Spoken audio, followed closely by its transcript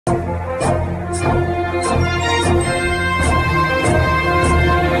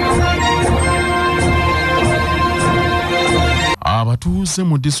Abatuuze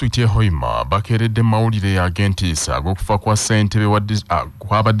mu disitulikiti Hoima bakeeredde mawulire ya Entisa ag'okufa kwa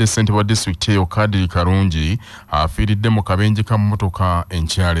kwabadde ssentebe wa disitulikiti eyo Kadiri Kalungi afiiridde mu kabenje ka mmotoka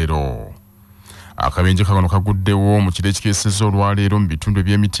enkyaleero. Akabenje kano kaguddewo mu kiro ekikeesezza olwaleero mu bitundu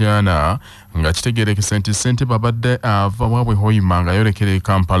eby'Emityana nga kitegeerekese nti ssentebe abadde ava waabwe Hoima ng'ayolekera e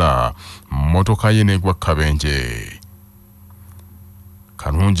Kampala mmotoka ye n'egwa kabenje.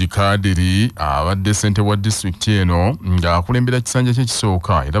 Kalungi Kadiri abadde ssentebe wa disitulikiti eno ng'akulembera kisanja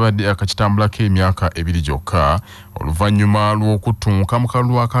ky'ekisooka era badde akakitambulako emyaka 2 gyokka oluvannyuma lw'okuttunka mu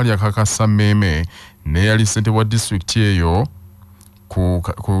kalulu akaali akakassa mmeeme n'eyali ssentebe wa disitulikiti eyo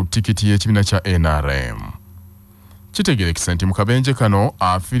ku tikiti y'ekibiina kya NRM. Kitegeerekese nti mu kabenje kano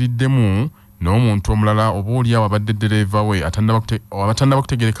afiiriddemu n'omuntu omulala oboolyawo abadde ddereeva we abatannaba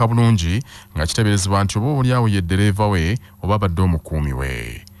kutegereka bulungi nga kiteeberezebwa nti oboolyawo ye ddereeva we oba abadde omukuumi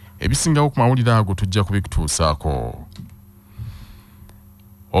we. Ebisingawo ku mawulire ago tujja kubikutuusaako.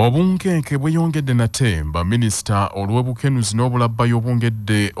 Obunkenke bweyongedde nate baminisita olw'obukenuzi n'obulabbayo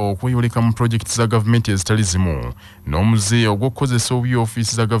obwongedde okweyoleka mu pulojekiti za gavumenti ezitali zimu n'omuze ogw'okukozesa obubi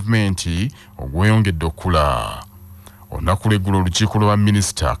ofiisi za gavumenti ogweyongedde okula. Olunaku lw'eggulo olukiiko lwa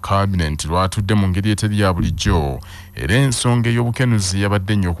minisita kabinenti lwatudde mu ngeri eteri ya bulijjo era ensonga ey'obukenuzi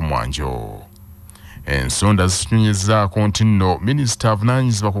yabadde nnyo ku mwanjo. Ensonda zitunyunyizzaako nti nno minisita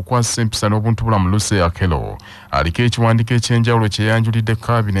avunaanyizibwa ku kukwasa empisa n'obuntubulamu Lucy Akelo aliko ekiwandiiko ekyenjawulo kye yanjulidde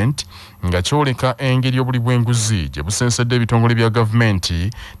kabinenti nga kyoleka engeri obuli bw'enguzi gye busensedde ebitongole bya gavumenti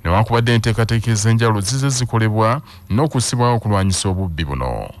newankubadde enteekateeka ez'enjawulo zize zikolebwa n'okussibwawo okulwanyisa obubbi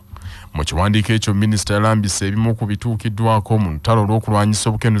buno. Mu kiwandiiko ekyo minisita yalambise ebimu ku bituukiddwako mu lutalo olw'okulwanyisa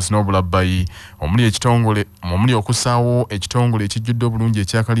obukenuzi n'obulabbayi omuli okusaawo ekitongole ekijjudde obulungi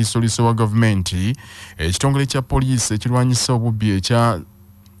ekyakaliisoliiso wa gavumenti, ekitongole kya poliisi ekirwanyisa obubbi ekya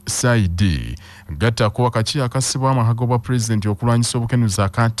CID, gattako akakiiko akassibwamu akagobwa pulezidenti okulwanyisa obukenuzi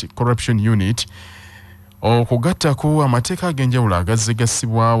akati Corruption Unit, okugattako amateeka ag'enjawulo agazze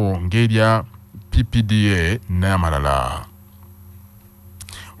gassibwawo ng'erya PPDA n'amalala.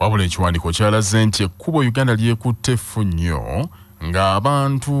 Wabula ekiwandiiko kyalaze nti ekkubo Uganda lyekutte effu nnyo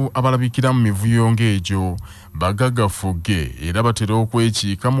ng'abantu abalabikira mu mivuyo ng'egyo bagaggafuge era batera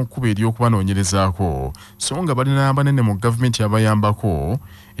okwekiika mu kkubo ery'okubanoonyerezaako so nga balina abanene mu gavumenti abayambako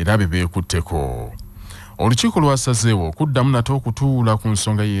era be beekutteko. Olukiiko lwasazeewo okuddamu nate okutuula ku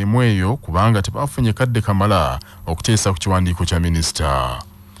nsonga y'emu eyo kubanga tebaafunye kadde kamala okuteesa ku kiwandiiko kya minisita.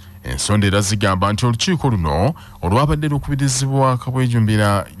 Ensonda era zigamba nti olukiiko luno olwabadde lukubirizibwa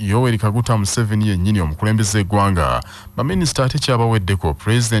kabwejumbira Yoweri Kaguta Museveni yennyini omukulembeze eggwanga baminisita ate kyabaweddeko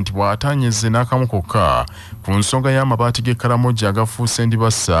pulezidenti bw'ataanyeze n'akamu kokka ku nsonga y'amabaati g'Ekaramoja agafuuse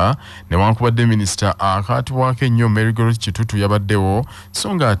ndibassa newankubadde minisita akaatibwako ennyo Marigoleti Kitutu yabaddewo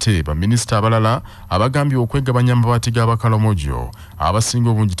so nga ate baminisita abalala abagambye okwegabanya amabaati g'Abakaramoja abasinga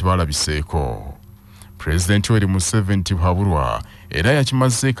obungi tebalabiseeko. Pulezidenti Yoweri Museveni Tibuhaburwa era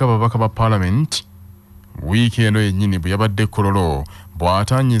yakimazeeko ababaka ba Parliament wiiki eno yennyini bwe yabadde Kololo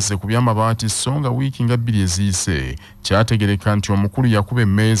bw'ataanyize ku by'amabaati so nga wiiki nga 2 eziyise kyategereka nti omukulu yakuba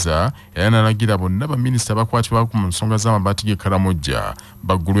emmeeza era n'alagira bonna baminisita bakwatibwako mu nsonga z'amabaati g'Ekaramoja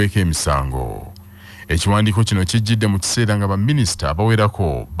baggulweko emisango. Ekiwandiiko kino kijjidde mu kiseera nga baminisita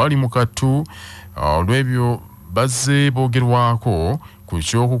abawerako bali mu kattu olw'ebyo bazze boogerwako ku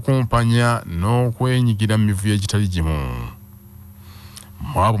ky'okukumpanya n'okwenyigira mu mivuyo egitali gimu.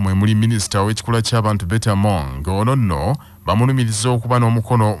 Mwabo mwe muli minisita w'ekikula ky'abantu Beta Mong ono nno bamulumiriza okuba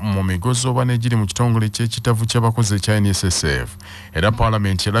n'omukono mu migozi oba n'egiri mu kitongole ky'ekitavu ky'abakozi ekya NSSF era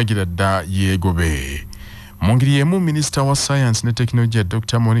Paalamenti yalagira dda yeegobe. Mu ngeri y'emu minisita wa Science ne Technology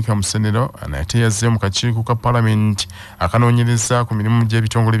Dr. Monica Musenero nate yazze mu kakiiko ka Paalamenti akanoonyereza ku mirimu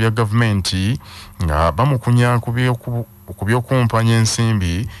gy'ebitongole bya gavumenti nga bamukunya ku by'okumpanya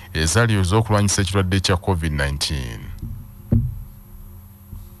ensimbi ezaali ez'okulwanyisa ekirwadde kya COVID-19.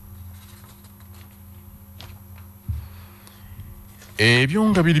 Ebyo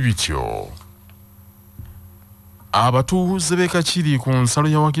nga biri bityo abatuuze b'ekakiri ku nsalo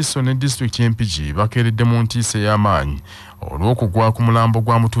ya Wakiso ne disitulikiti y'Empigi bakeeredde mu ntiisa ey'amaanyi olw'okugwa ku mulambo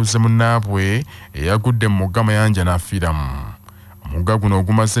gwa mutuuze munnaabwe eyagudde mu mugga Mayanja n'afiiramu. Omugga guno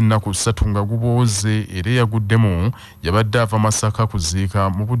ogumaze ennaku 3 nga gubooze era eyaguddemu yabadde ava Masaka kuziika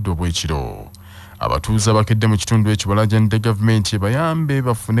mu budde obw'ekiro. Abatuuze abakedde mu kitundu ekyo balajjanidde gavumenti bayambe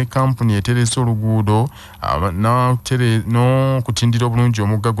bafune kampuni eteresa oluguudo n'okutindira obulungi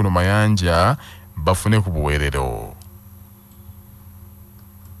omugga guno Mayanja bafune ku buweerero.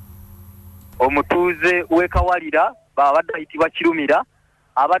 Omutuuze w'Ekawalira babadde ayitibwa Kirumira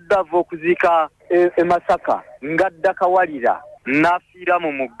abadde ava okuziika e Masaka ngadda kawalira n'afiira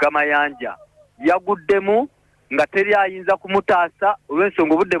mu mugga Mayanja yaguddemu nga teri ayinza kumutaasa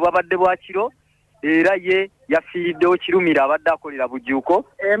olw'ensonga obudde bwabadde bwa kiro era ye yafiiriddewo kirumira abadde akolera bujuuko.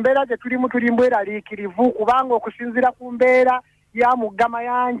 Embeera gye tulimu tuli mbweraliikirivu kubanga okusinziira ku mbeera ya mugga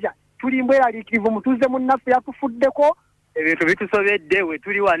Mayanja tuli mbweraliikirivu mutuuze munnaffe yatufuddeko. Ebintu bitusobedde we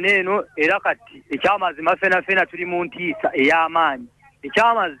tuli waneeno era kati ekyamazima fena tuli mu ntiisa ey'amaanyi.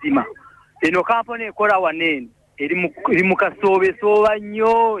 Ekyamazima eno kampuni ekola waneeno eri mu kasoobeesooba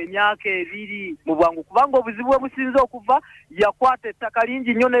nnyo emyaka 2 mu bwangu kubanga obuzibu bwe businze okuva yakwata ettaka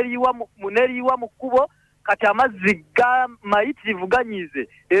lingi nnyo neriyiwa mu kkubo kati amazzi ga mayitirivu ganyize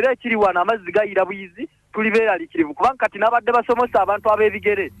era ekiri wano amazzi gayira buyizi tuli beeraliikirivu kubanga kati n'abadde basomosa abantu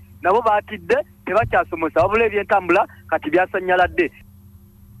ab'ebigere nabo baatidde tebakyasomosa wabula ebyentambula kati byasanyaladde.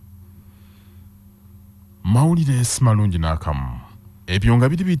 Mawulire si malungi n'akamu. Ebyo nga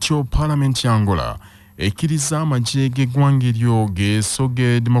biri bityo Parliament ya Angola ekkiriza amagye g'eggwanga eryo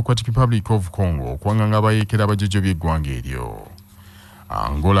geesoge Democratic Republic of Congo okwanganga abayeekera abajojo b'eggwanga eryo.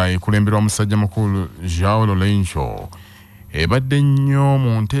 Angola ekulemberwa omusajja mukulu João Lourenço ebadde nnyo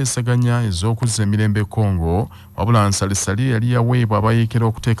mu nteesaganya ez'okuzza emirembe Congo wabula nsalisali yali yaweebwa abayeekera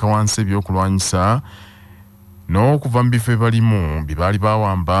okuteeka wansi ebyokulwanyisa n'okuva mu bifo ebalimu bye baali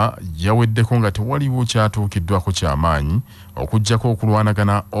bawamba yaweddeko nga tewaliwo kyatuukiddwako ky'amaanyi okuggyako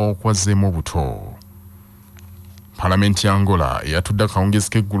okulwanagana okwazzeemu obuto. Parliament ya Angola eyatudde akawungezi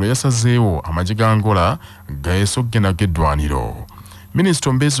k'eggulu yasazeewo amagye ga Angola gaesogge nago eddwaniro. Minisita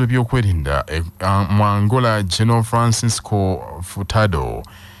omubeezi w'ebyokwerinda mu Angola General Francisco Furtado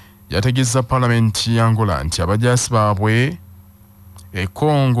yategeeza Parliament ya Angola nti abajaasi baabwe e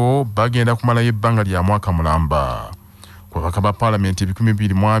Congo bagenda kumalayo ebbanga lya mwaka mulamba. Ku babaka ba Parliament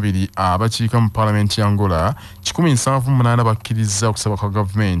 2020 abakiika mu Parliament ya Angola 178 bakkiriza okusaba kwa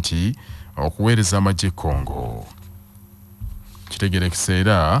gavumenti okuweereza amagye e Congo. Kitegerekese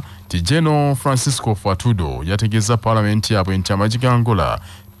era ti General Francisco Furtado yategeeza Parliament yaabwe nti amagye ga Angola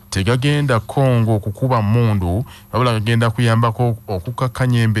tegagenda Congo okukuba mundu wabula gagenda kuyambako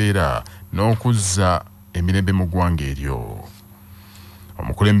okukakkanya embeera n'okuzza emirembe mu ggwanga eryo.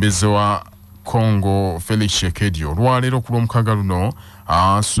 Omukulembeze wa Congo Felix Tshisekedi olwaleero ku Lwomukaaga luno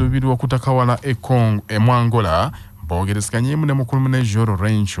asuubirwa okutakawala mu Angola boogerezeganyemu ne mukulu ne João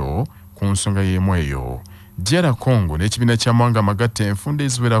Lourenço ku nsonga y'emu eyo. Jera Congo n'ekibiina ky'amawanga amagatte enfunda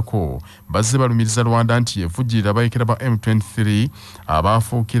eziwerako bazze balumiriza Rwanda nti evujjirira abayeekera ba M23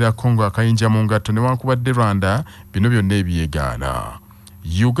 abaafuukira Congo akayinja mu ngatto newankubadde Rwanda bino byonna ebyegaana.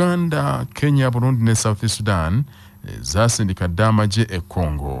 Uganda, Kenya, Burundi ne South Sudan zasindika dda amagye e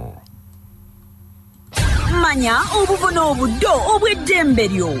Congo. Manya obuvuna obuddo obw'eddembe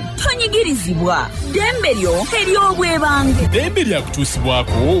lyo tonyigirizibwa ddembe lyo ery'obwebange ddembe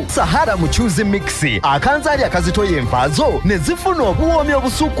lyakutuusibwako Sahara Muchuzi Mixi akanzaali akazitoya envaazo ne zifuna obuwoomi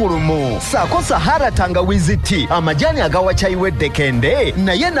obusukkulumu saako Sahara Tangawizi Tea amajani agawa chai weddekende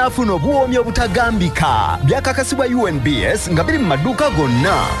naye n'afuna obuwoomi obutagambika byakakasibwa UNBS nga biri mu maduuka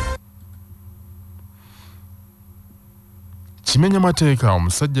gonna. Kimenya mateeka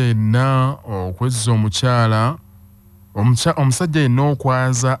omusajja yenna okwezza omusajja yenna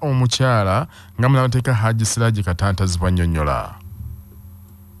okwaza omukyala nga munabateeka Haji Siraji Katantazibwa nnyonnyola.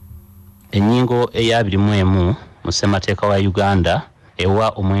 Ennyingo eya 21 mu ssemateeka wa Uganda ewa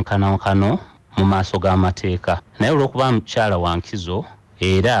omwenkanonkano mu maaso g'amateeka naye olw'okuba mukyala wa nkizo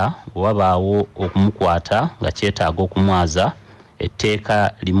era wabaawo okumukwata nga kyetaaga okumwaza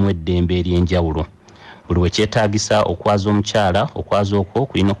etteeka limu eddembe ery'enjawulo. Buli wekyetaagisa okwaza omukyala okwaza okwo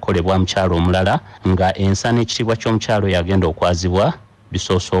kulina okukolebwa mukyala omulala nga ensa n'ekitiibwa ky'omukyala oyo agenda okwazibwa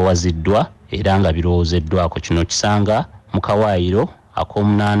bisoosowaziddwa era nga birowoozeddwako. Kino kisanga mu kawaayiro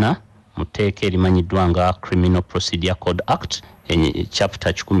ak'omunaana mu tteeka erimanyiddwa nga Criminal Procedure Code Act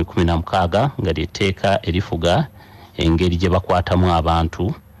chapter 1016 nga lyetteeka erifuga engeri gye bakwatamu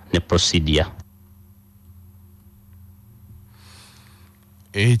abantu ne procedure.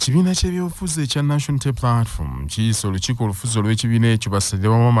 Ekibiina ky'ebyobufuzi ekya National Unity Platform kiyisa olukiiko olufuzi olw'ekibiina ekyo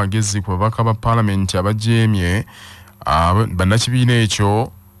basaliramu amagezi ku babaka ba Parliament abajeemye bannakibiina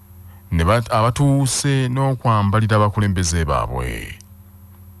ekyo abatuuse n'okwambalira abakulembeze baabwe.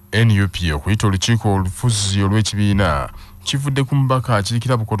 NUP okuyita olukiiko olufuzi olw'ekibiina kivudde ku mubaka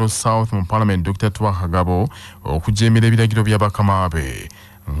akiikira Bukoto South mu Parliament Dr. Twakagabo okujeemera ebiragiro bya bakama be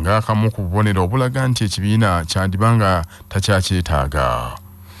ng'akamu ku bubonero obulaga nti ekibiina kyandibanga takyakyetaaga.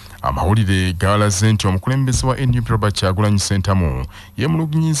 Amawulire gaalaze nti omukulembeze wa NUP Robert Kyagulanyi Ssentamu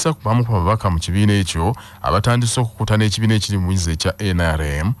yeemulugunyiza ku bamu ku babaka mu kibiina ekyo abatandise okukutana ekibiina ekiri mu buyinza ekya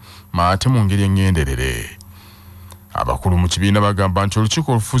NRM ate mu ngeri engenderere. Abakulu mu kibiina bagamba nti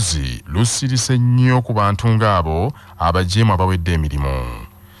olukiiko olufuzi lusirise nnyo ku bantu ng'abo abajeemu abawedde emirimu.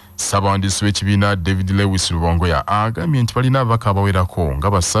 Ssaabawandiisi w'ekibiina David Lewis Lubongoya agambye nti balina ababaka abawerako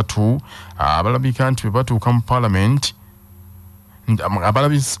nga basatu abalabika nti bwe batuuka mu paalamenti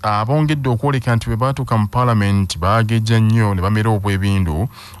abongedde okwoleka nti bwe batuuka mu paalamenti baagejja nnyo ne bamera obwebindu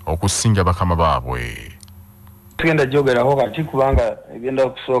okusinga bakama baabwe. Tugenda gyogeraho kati kubanga egenda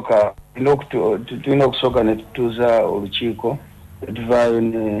okusooka tulina okusooka ne tutuuza olukiiko ne tuvaayo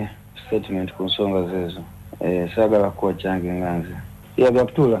ne statement ku nsonga zeezo. Saagala kuwa kyange nga nze. Bya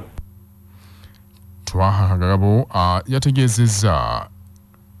kutuula. Twaha Kagabo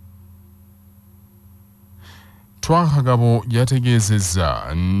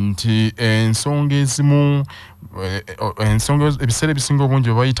yategeezezza nti ensonga ezimu ebiseera ebisinga obungi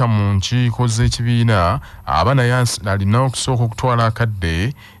bwe bayita mu nkiiko z'ekibiina aba naye alina okusooka okutwala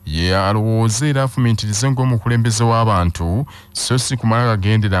akadde ye alowooze era afumiitirize ng'omukulembeze w'abantu so si kumala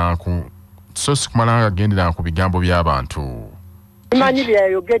gagendera ku bigambo by'abantu. Imanyi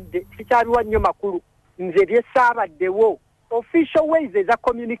byayogedde sikyabiwa nnyo makulu nze byesaabaddewo official ways eza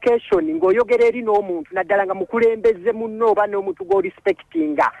communication ng'oyogera eri n'omuntu naddala nga mukulembeze munno oba n'omuntu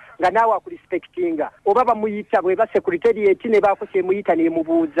gw'orespectinga nga naawe akurespectinga oba bamuyita bwe ba secretariat ne baako kyemuyita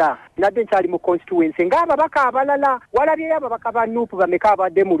nemubuuza nadde nkyali mu constituency ng'ababaka abalala walabyeyo ababaka ba nuupu bameka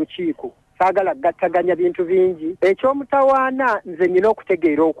abadde mu lukiiko saagala gattaganya bintu bingi ekyomutawaana nze nina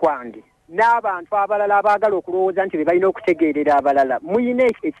okutegeera okwange n'abantu abalala abaagala okulowooza nti be balina okutegeerera abalala muyina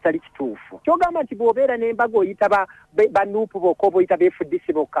ekitali kituufu. Kyogamba nti bw'obeera n'embaga oyita banuupu bokka oba oyita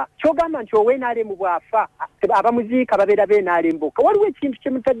beefudisi bokka kyogamba nti ow'NRM bw'afa abamuziika babeera b'NRM bokka. Waliwo ekintu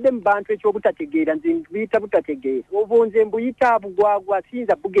kye mutadde mu bantu eky'obutategeera nze buyita butategeera obwo nze mbuyita bugwagwa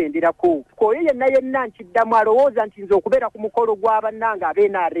siyinza bugenderako. Oyo yenna nkiddamu alowooza nti nze okubeera ku mukolo gwa bannange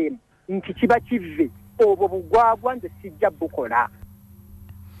ab'NRM nti kiba kivve obwo bugwagwa nze sijja bukola.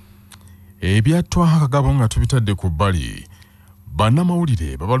 Ebyatwaha Kagabo nga tubitadde ku bbali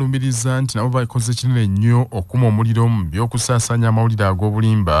bannamawulire babalumiriza nti nabo bakoze kinene nnyo okuma omuliro mu by'okusaasaanya amawulire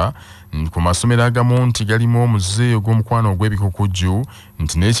ag'obulimba ku masomero agamu nti galimu omuze ogw'omukwano ogw'ebikukujju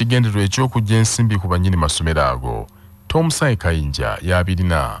nti n'ekigendererwa eky'okujja ensimbi ku bannyini masomero ago. Tomusaye Kayinja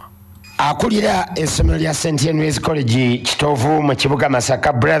y'abirina. Akulira essomero lya St. Henry's College Kitovu mu kibuga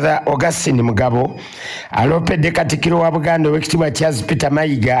Masaka Brother Augustine Mugabo aloopedde Katikkiro wa Buganda Oweekitiibwa Charles Peter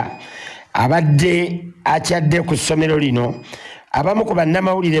Mayiga abadde akyadde ku ssomero lino. Abamu ku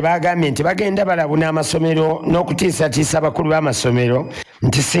bannamawulire bagambye nti bagenda balabuna amasomero n'okutiisatiisa abakulu b'amasomero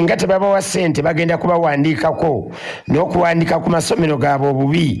nti singa tebabawa ssente bagenda kubawandiikako n'okuwandiika ku masomero gaabwe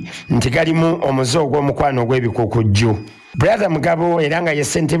obubi nti galimu omuze ogw'omukwano ogw'ebikukujju. Brother Mugabo era nga ye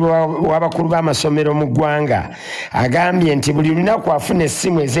ssentebe w'abakulu b'amasomero mu ggwanga agambye nti buli lunaku afuna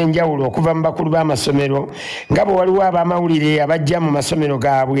essimu ez'enjawulo okuva mu bakulu b'amasomero nga bwe waliwo abamawulire abajja mu masomero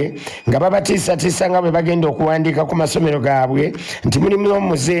gaabwe nga babatiisatiisa nga bwe bagenda okuwandiika ku masomero gaabwe nti mulimu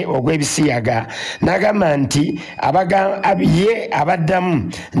omuze ogw'ebisiyaga. N'agamba nti ye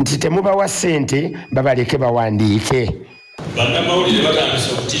abaddamu nti temubawa ssente babaleke bawandiike. Bannamawulire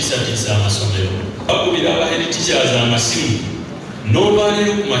batandise okutiisatiisa amasomero bakubira abahead teachers amasimu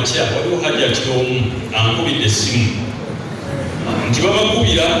n'olwaleero ku makya waliwo hajjati omu ankubidde essimu nti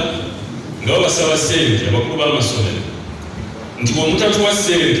babakubira nga babasaba ssente abakulu b'amasomero nti bw'omutatuwa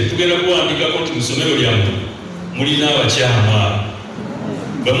ssente tugenda kuwandikako nti mu ssomero lyammwe mulina abakyamu abo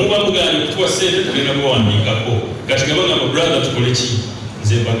bamuba mugaanye okutuwa ssente tugenda kubawandiikako kati nga bagamba brother tukole ki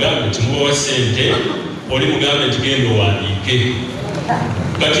nze mbagambe timubawa ssente oli mugambe nti genda owandiike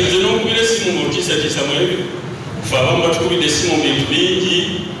kati nze n'okubira essimu ng'olutiisatiisa mu ebyo fe abamu batukubidde essimu mu bintu bingi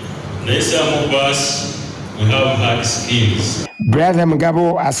naye some of us we have hard skills. Brother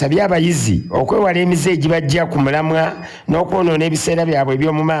Mugabo asabye abayizi okwewala emize egibajja ku mulamwa n'okwonoona ebiseera byabwe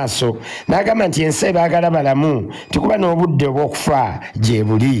eby'omu maaso n'agamba nti ensi baagala balamu tikuba n'obudde obw'okufa gye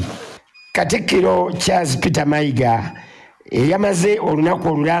buli. Katikkiro Charles Peter Mayiga eyamaze olunaku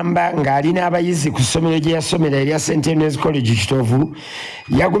olulamba ng'alina abayizi ku ssomero gye yasomera erya St. Henry's College Kitovu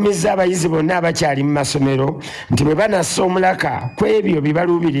yagumizza abayizi bonna abakyali mu masomero nti bwe banassa omulaka ku ebyo bye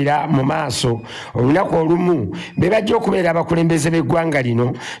baluubirira mu maaso olunaku olumu be bajja okubeera abakulembeze b'eggwanga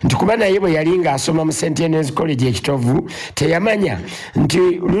lino nti kuba naye bwe yali ng'asoma mu St. Henry's College Ekitovu teyamanya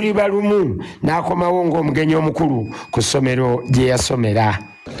nti luliba lumu n'akomawo ng'omugenyi omukulu ku ssomero gye yasomera.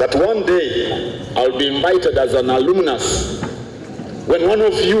 That one day I'll be invited as an alumnus when one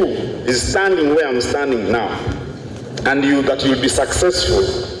of you is standing where I'm standing now, and that you'll be successful,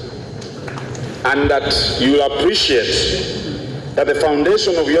 and that you'll appreciate that the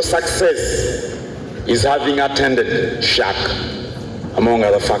foundation of your success is having attended SHAC, among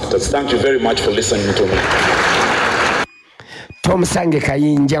other factors. Thank you very much for listening to me. Tom Sange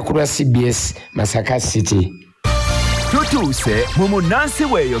Kayinja ku lwa CBS Masaka City. Tutuuse mu munnansi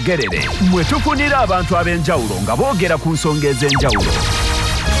weeyogerere mwe tufunira abantu ab'enjawulo nga boogera ku nsonga ez'enjawulo.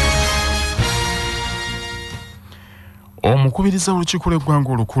 Omukubiriza olukiiko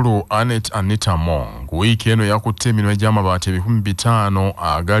lw'eggwanga olukulu Anita Among wiiki eno yakutte eminwe gy'amabaati 5,000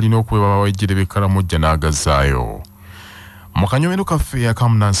 agalina okuweebwa abawejjere b'Ekkalamujja n'agazaayo. Mu kanyomero kaffe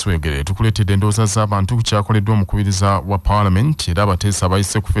akamunansi weegere tukuleetedde endowooza z'abantu ku kyakoleddwa omukubiriza wa Paalamenti era abateesa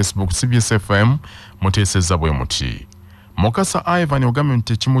abayise ku Facebook CBS FM muteesezza bwe muti. Mukasa Ivan ogambye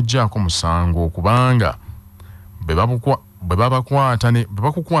nti tekimuggyako musango kubanga bwe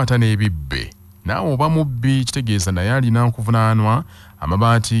bakukwata n'ebibbe naawe oba mubbi kitegeeza naye alina okuvunaanwa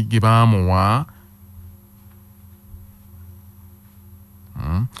amabaati ge baamuwa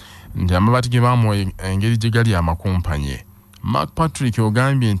nti amabaati ge baamuwa engeri gye gali amakumpanye. Mark Patrick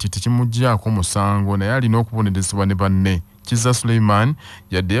ogambye nti tekimuggyako musango naye alina okubonerezebwa ne banne. Kiza Suleiman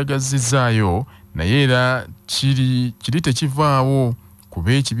yadde yagazzizaayo naye era kiri tekivaawo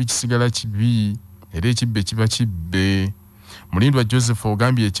kuba ekibi kisigala kibi era ekibbe kiba kibbe. Mulindwa Joseph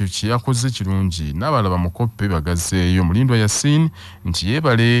ogambye ekyo kyeyakoze kirungi n'abalaba mukoppe bagazzeeyo. Mulindwa Yasin nti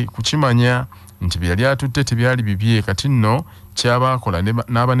yeebale kukimanya nti bye yali atutte tebyali bibye kati nno kyabaakola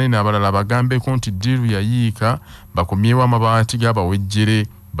n'abanene abalala bagambeko nti ddiiru yayiika bakomyewo amabaati g'abawejjere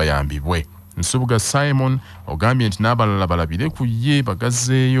bayambibwe. Nsubuga Simon ogambye nti n'abalala balabire ku ye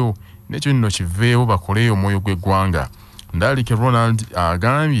bagazzeeyo n'ekyo nno kiveewo bakoleyo omwoyo gw'eggwanga. Ndalike Ronald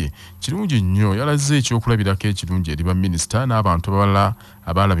agambye kirungi nnyo yalaze ekyokulabirako ekirungi eri baminisita n'abantu abalala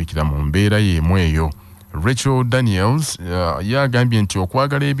abalabikira mu mbeera y'emu eyo. Rachel Daniels yagambye nti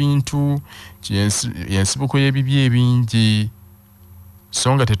okwagala ebintu y'ensibuko y'ebibi ebingi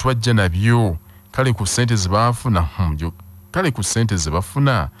so nga tetwajja nabyo kale ku ssente ze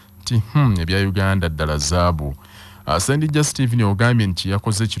bafuna nti ebya Uganda ddala zaabu. Sandija Stephen ogambye nti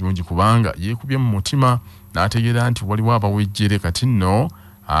yakoze kirungi kubanga yeekubye mu mutima n'ategeera nti waliwo abawejjere kati nno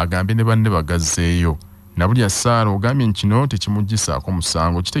agambe ne banne bagazzeeyo. Nabulya Saara ogambye nti kino tekimuggisaako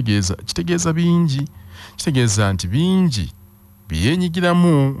musango kitegeeza bingi. Kitegeeza nti bingi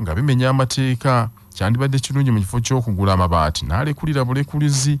byenyigiramu nga bimenya amateeka kyandibadde kirungi mu kifo ky'okugula amabaati n'alekulira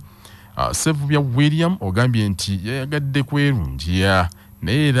bulekulizi. Sevubya William ogambye nti yayagadde kwerungiya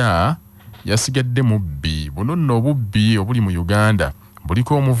naye era yasigadde mubbi. Buno nno obubbi obuli mu Uganda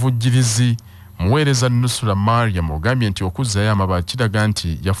buliko omuvujjirizi. Muweereza Nusura Mariam ogambye nti okuzzaayo amabaati kiraga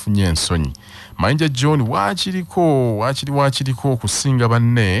nti yafunye ensonyi. Mayinja John waakiriko okusinga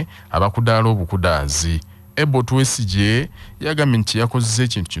banne abakudaala obukudaazi. Ebo Twesije yagambye nti yakoze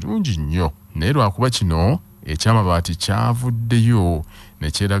ekintu kirungi nnyo naye lwakuba kino ekyamabaati kyavuddeyo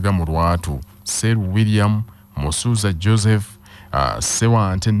ne kyeraga mu lwatu. Seru William, Musuuza Joseph,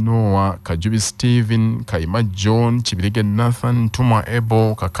 Sewante Noah, Kajubi Stephen, Kaima John, Kibirige Nathan, Tuma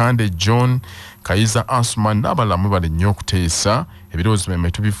Ebo, Kakande John, Kaiza Asman n'abalamu bali nnyo okuteesa ebirowoozo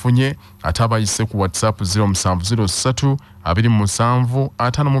byemmwe tubifunye ate abayise ku WhatsApp 0703 27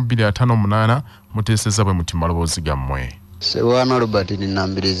 5258 muteeseza bwe muti maloboozi gammwe. Sewana Robert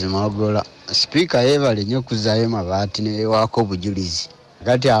Ninambirizi Magola. Speaker yeebale nnyo okuzzaayo mabaati newaako obujulizi.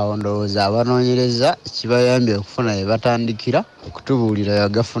 Kati awo ndowooza abanoonyereza kibayambye okufuna bye batandikira okutubuulira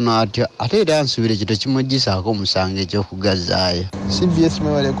yagafuna atya ate era nsuubire kito kimuggisaako omusango ekyokugazzaayo. CBS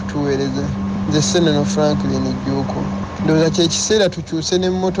mwebale kutuweereza. Nze Seneno Franklin Jjuuko. Ndowooza kyekiseera tukyuse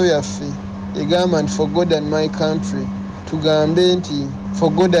n'emmoto yaffe egamba nti for God and my country tugambe nti for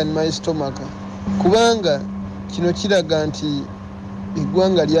God and my stomach kubanga kino kiraga nti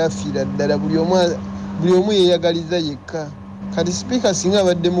eggwanga lyafiira ddala buli omu yeeyagaliza yekka. Kati Speaker singa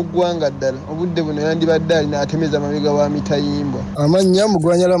abadde mu ggwanga ddala obudde buno yandibadde alina atemeza amabega wa mitayimbwa. Amannya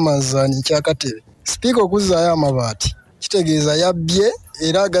Mugwanyala Manzaani Kyakatebe. Speaker okuzzaayo amabaati kitegeeza yabbye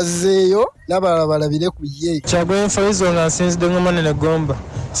era agazzeeyo n'abalala balabire ku ye. Kyagulanyi Faizo nga nsinzidde ngoma ne Gomba.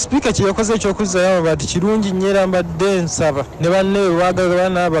 Speaker kye yakoze ekyokuzzaayo amabaati kirungi nnyo era mbadde nsaba ne banne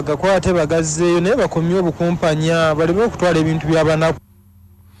baagagabana bagakwate bagazzeeyo naye bakomye obukumpanya baleme okutwala ebintu by'abanaku.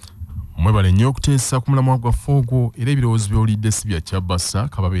 Mwebale nnyo okuteesa ku mulamwa gwaffe ogwo era ebirowoozo by'owulidde si bya kyabasa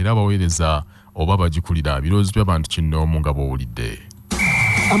kababeere abaweereza oba bagikulira ebirowoozo by'abantu kinnoomu nga bw'owulidde.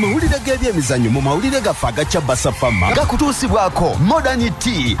 Amawulire g'ebyemizannyo mu mawulire gaffe agakyabasa fama gakutuusibwako Modern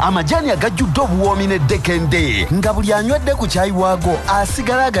Tea amajani agajjudde obuwoomi n'eddekende nga buli anywedde ku caayi waago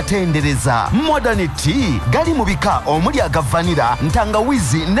asigala agatendereza. Modern Tea gali mu bika omuli aga vanira,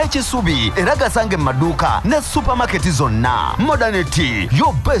 ntangawizi n'ekisubi era gasange mu maduuka ne supamaketi zonna. Modern Tea,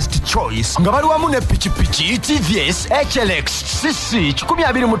 your best choice. Nga bali wamu ne pikipiki TVS HLX CC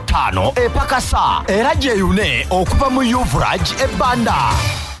 125 epakasa era gyeyune okuva mu Yuvraj ebbanda.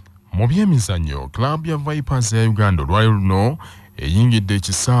 Mu byemizannyo, Club ya Vipers ya Uganda olwali luno eyingidde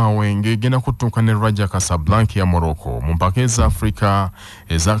ekisaawe ng'egenda kutuuka ne Raja Casablanca ya Morocco mu mpaka eza Africa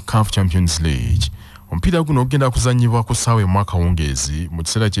eza CAF Champions League. Omupiira guno ogenda kuzannyibwa ku ssaawa emu akawungeezi mu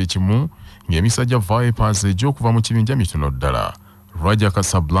kiseera kye kimu ng'emisajja Vipers egy'okuva mu kibinja mitono ddala. Raja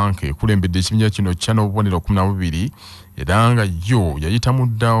Casablanca ekulembedde ekibinja kino kya n'obubonero 12 era nga yo yayitamu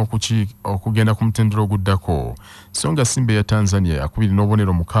dda okugenda ku mutendera oguddako. So nga Simba ya Tanzania yakubiri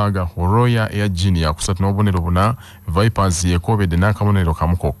n'obubonero 6, Horoya eya Guinea yakusatu n'obubonero 4, Vipers yekoobedde n'akabonero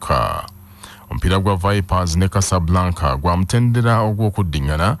kamu kokka. Omupiira gwa Vipers ne Casablanca gwa mutendera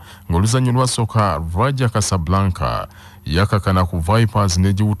ogw'okuddiŋŋana ng'oluzannyo lwasooka Raja Casablanca yakakana ku Vipers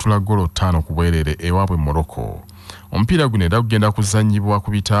n'egiwutula golo 5 ku bwereere ewaabwe Morocco. Omupiira guno era gugenda kuzannyibwa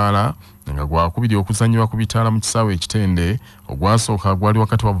ku bitaala nga gwakubiri okuzannyibwa ku bitaala mu kisaawe ekitende ogwasooka gwali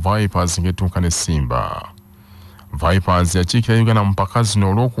wakati wa Vipers ng'etuuka ne Simba. Vipers yakiikira Uganda mu mpaka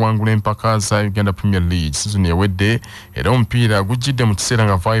zino olw'okuwangula empaka za Uganda Premier League season ewedde era omupiira gujjidde mu kiseera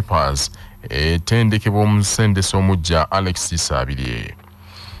nga Vipers etendekebwa omusendesi omujja Alexis Sabirye.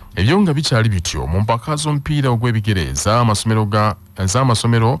 Ebyo nga bikyali bityo mu mpaka z'omupiira ogw'ebigere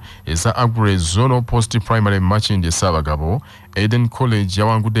ez'amasomero eza Agure Zonal Post Primary Machindi Ssaabagabo, Eden College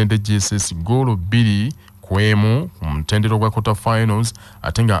yawangudde Ndejje GSS goolo 2-1 ku mutendero gwa quarter finals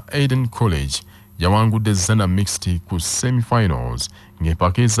ate nga Eden College yawangudde Zana Mixed ku semi-finals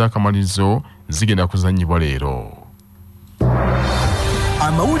ng'empaka ez'akamalirizo zigenda kuzannyibwa leero.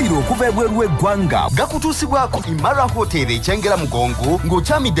 Amawulire okuva ebweru w'eggwanga gakutuusibwako Imara Hotel ekyengera Mugongo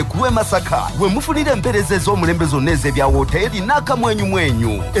ng'okyamidde ku lw'e Masaka we mufunira empeereza ez'omulembe zonna ez'ebya woteeri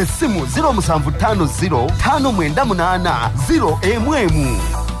n'akamwenyumwenyu. Essimu 0750 598 0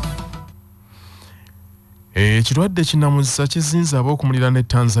 Ekirwadde kinnamusa kizinze ab'okumulira ne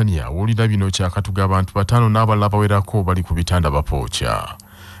Tanzania wulira bino kyakatuga abantu 5 n'abalala bawerako bali ku bitanda bapookya.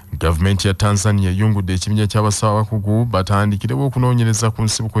 Gavumenti ya Tanzania yungudde ekibinja ky'abasawo abakugu batandikirewo okunoonyereza ku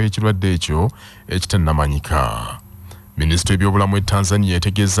nsibuko y'ekirwadde ekyo ekitannamanyika. Minisitule y'ebyobulamu e Tanzania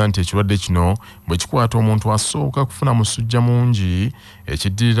etegeeza nti ekirwadde kino bwe kikwata omuntu asooka kufuna musujja mungi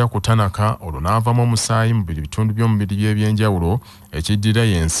ekiddirira kutanaka olwo n'avamu omusaayi mu bitundu by'omubiri by'ebyenjawulo ekiddirira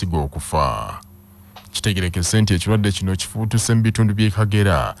y'ensigo okufa. Kitegerekese nti ekirwadde kino kifuutuse mu bitundu by'e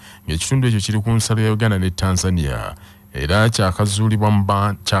Kagera ng'ekitundu ekyo kiri ku nsalo ya Uganda ne Tanzania era kyakakasibwa mu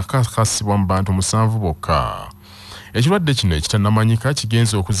bantu 7 bokka. Ekirwadde kino ekitannamanyika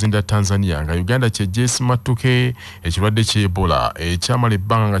kigenze okuzinda Tanzania nga Uganda kyejjeesimattuke ekirwadde ky'Ebola ekyamala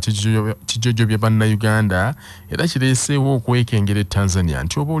ebbanga nga kijojjobya bannayuganda era kireeseewo okwekengera Tanzania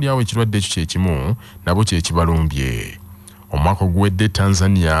nti oboolyawo ekirwadde ekyo kyekimu nabo kyekibalumbye. Omwaka oguwedde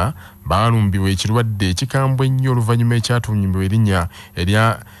Tanzania baalumbiwa ekirwadde ekikambwe ennyo oluvannyuma ekyatuumibwa erinnya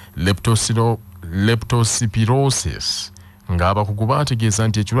erya leptospirosis ng'abakugu baategeeza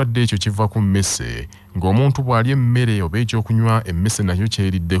nti ekirwadde ekyo kiva ku mmese ng'omuntu bw'alya emmere oba ekyokunywa emmese nayo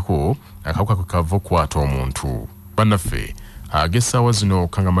kyeriddeko akawuka kwe kava okukwata omuntu. Bannaffe ag'essaawa zino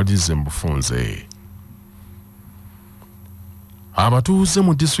kangamalirize mu bufunze. Abatuuze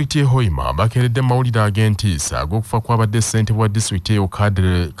mu disitulikiti y'e Hoima bakeeredde mawulire ag'entiisa ag'okufa kw'abadde ssentebe wa disitulikiti eyo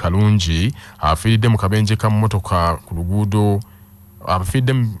Kadre Kalungi afiiridde mu kabenje ka mmotoka ku luguudo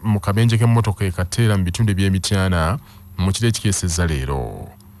abafidde mu kabenje k'emmotoka ekateera mu bitundu by'Emityana mu kiro ekikeesezza leero.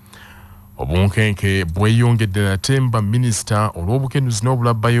 Obunkenke bweyongedde nate mba minisita olw'obukenuzi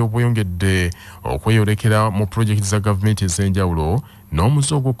n'obulabbayo bweyongedde okweyolekera mu pulojekiti za gavumenti ez'enjawulo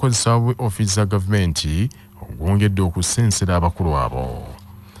n'omuze ogw'okukozesa ofiisi za gavumenti ogwongedde okusensera abakulu abo.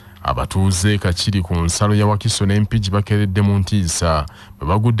 Abatuuze Kakiri ku nsalo ya Wakiso n'Empigi bakeeredde mu Entisa bwe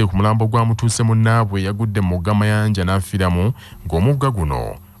bagudde ku mulambo gwa mutuuse munnaabwe yagudde mu Gamayanja n'afiiramu ng'omugga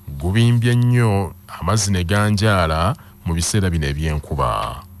guno gubimbye nnyo amazzi ne ganjaala mu biseera bino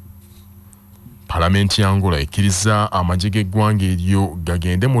eby'enkuba. Palamenti ya Angola ekkiriza amagye g'eggwanga eryo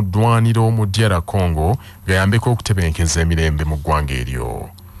gagende mu ddwaniro mu DR Congo gayambeko okutebenkeza emirembe mu ggwanga eryo.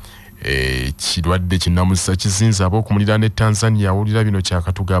 Ekirwadde kinnamusa kizinze ab'okumulira ne Tanzania awulira bino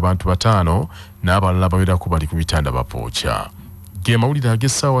kyakatuga abantu 5 n'abalala bawerako bali ku bitanda bapookya. Ge mawulire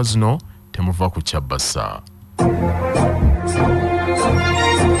ag'essaawa zino temuva ku Kyabbasa.